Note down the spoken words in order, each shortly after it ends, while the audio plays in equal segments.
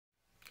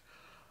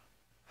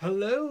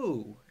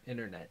Hello,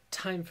 Internet.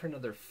 Time for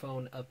another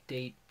phone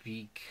update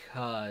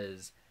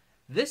because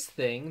this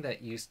thing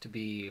that used to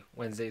be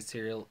Wednesday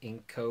Serial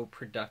Inco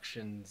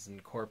Productions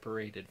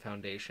Incorporated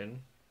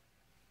Foundation,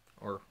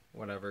 or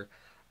whatever,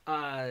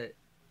 uh,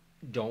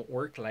 don't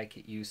work like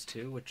it used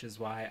to, which is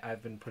why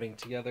I've been putting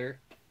together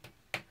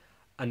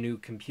a new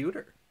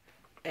computer.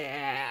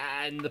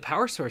 And the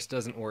power source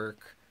doesn't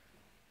work.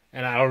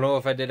 And I don't know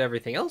if I did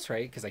everything else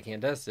right because I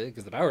can't test it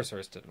because the power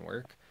source didn't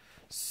work.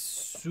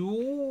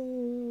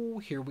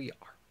 So here we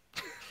are.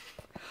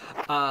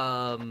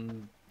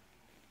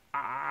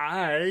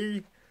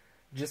 I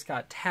just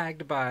got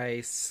tagged by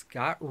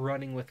Scott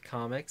Running with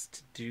Comics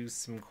to do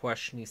some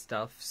questiony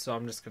stuff, so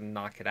I'm just gonna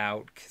knock it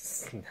out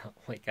because not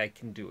like I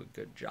can do a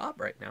good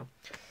job right now.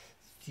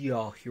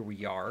 So here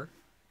we are.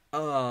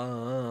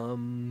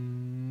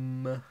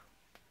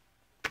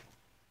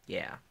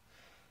 Yeah.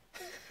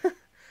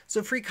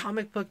 So free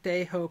comic book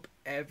day. Hope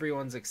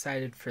everyone's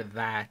excited for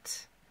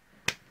that.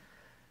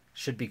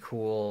 Should be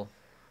cool.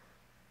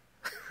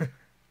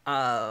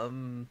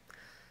 Lots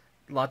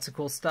of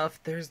cool stuff.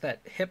 There's that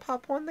hip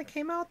hop one that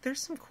came out.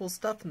 There's some cool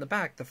stuff in the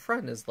back. The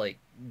front is like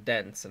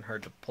dense and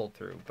hard to pull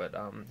through, but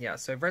yeah,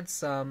 so I've read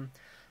some.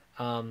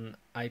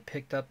 I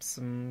picked up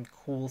some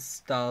cool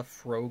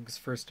stuff, Rogue's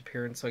first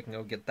appearance, so I can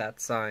go get that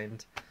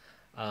signed.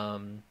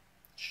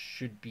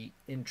 Should be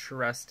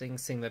interesting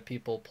seeing that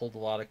people pulled a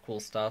lot of cool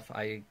stuff.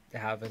 I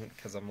haven't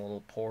because I'm a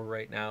little poor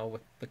right now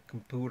with the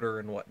computer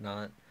and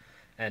whatnot.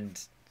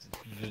 And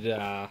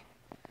that,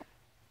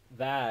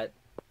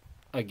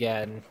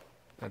 again,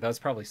 that was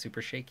probably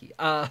super shaky.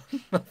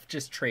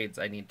 Just trades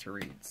I need to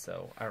read,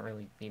 so I don't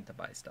really need to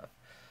buy stuff.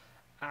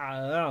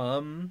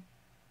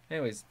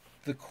 Anyways,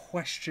 the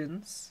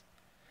questions.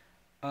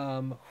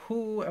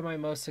 Who am I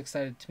most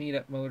excited to meet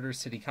at Motor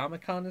City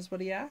Comic Con is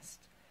what he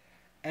asked.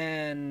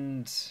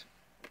 And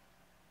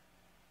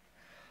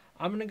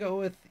I'm gonna go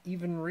with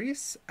Even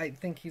Reese. I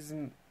think he's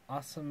an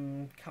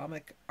awesome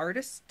comic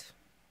artist.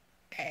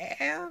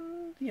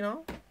 And, you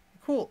know,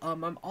 cool.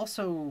 I'm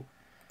also,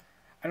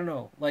 I don't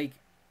know, like,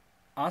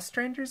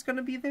 Ostrander's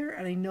gonna be there,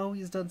 and I know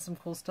he's done some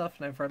cool stuff,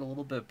 and I've read a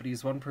little bit, but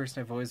he's one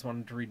person I've always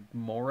wanted to read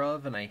more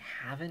of, and I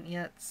haven't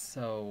yet,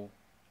 so,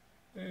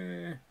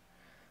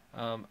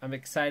 I'm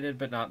excited,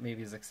 but not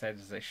maybe as excited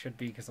as I should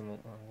be, because I'm a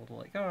little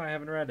like, oh, I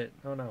haven't read it,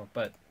 oh no,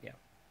 but, yeah.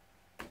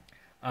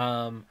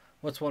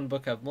 What's one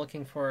book I'm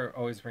looking for?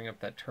 Always bring up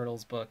that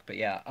Turtles book, but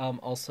yeah.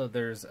 Also,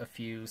 there's a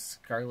few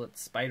Scarlet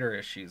Spider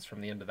issues from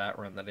the end of that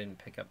run that I didn't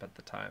pick up at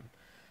the time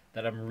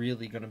that I'm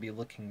really going to be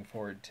looking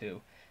forward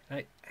to. And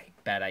I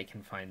bet I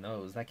can find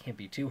those. That can't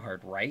be too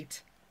hard,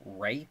 right?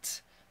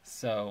 Right?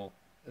 So,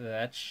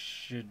 that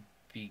should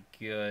be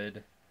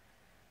good.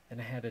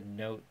 And I had a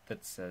note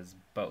that says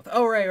both.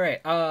 Oh, right.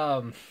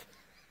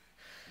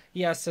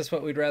 He asked us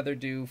what we'd rather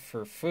do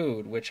for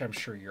food, which I'm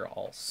sure you're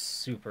all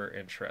super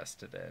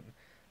interested in.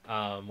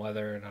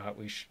 Whether or not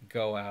we should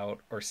go out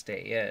or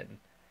stay in.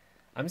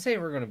 I'm saying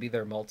we're going to be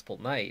there multiple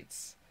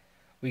nights.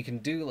 We can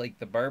do, like,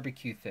 the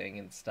barbecue thing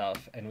and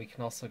stuff, and we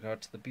can also go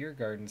out to the beer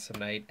garden some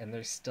night, and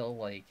there's still,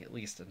 like, at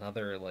least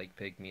another, like,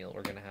 big meal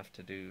we're going to have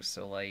to do.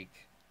 So,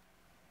 like,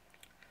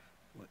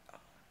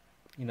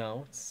 you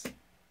know, it's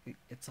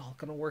all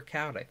going to work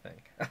out, I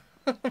think.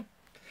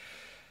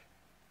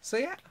 So,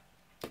 yeah.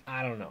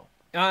 I don't know.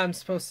 I'm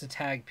supposed to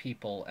tag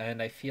people, and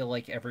I feel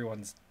like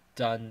everyone's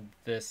done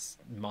this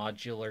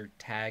modular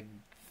tag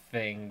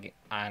thing.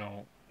 I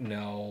don't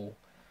know.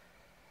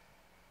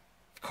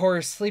 Of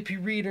course, Sleepy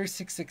Reader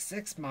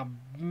 666, my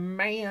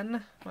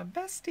man, my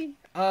bestie.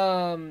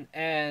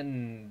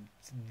 And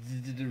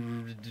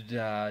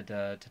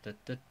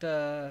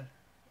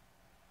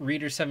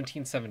Reader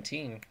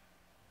 1717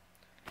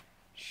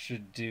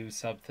 should do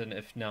something.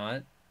 If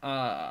not,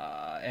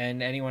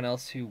 and anyone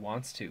else who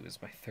wants to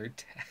is my third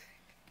tag.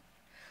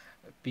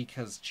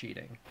 Because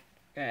cheating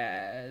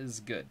is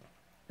good.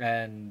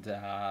 And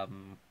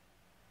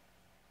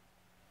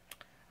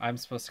I'm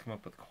supposed to come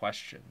up with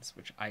questions,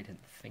 which I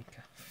didn't think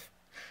of.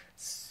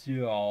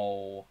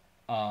 So,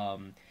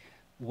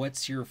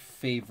 what's your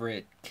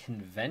favorite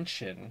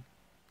convention?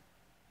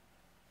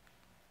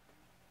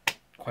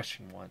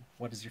 Question 1,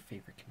 what is your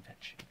favorite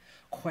convention?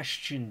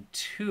 Question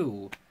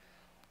 2,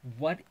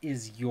 what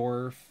is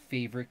your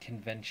favorite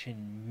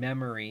convention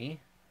memory?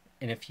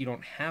 And if you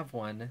don't have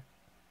one,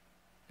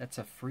 that's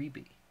a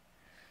freebie.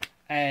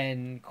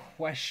 And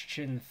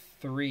question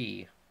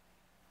 3,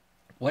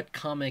 what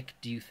comic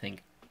do you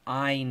think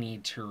I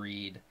need to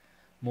read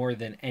more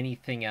than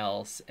anything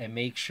else? And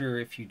make sure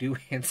if you do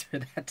answer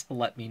that to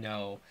let me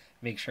know.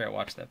 Make sure I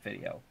watch that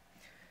video.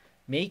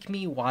 Make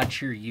me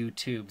watch your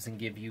YouTubes and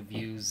give you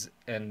views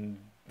and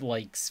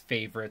likes,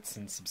 favorites,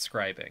 and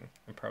subscribing.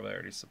 I'm probably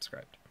already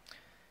subscribed.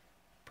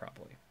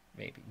 Probably.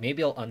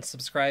 Maybe I'll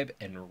unsubscribe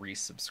and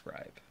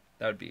resubscribe.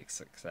 That would be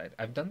exciting.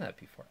 I've done that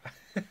before.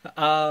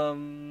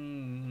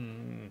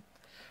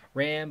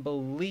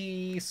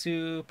 Rambly,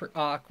 super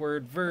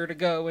awkward,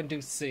 vertigo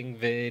inducing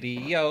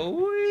video.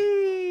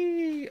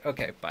 Whee!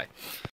 Okay, bye.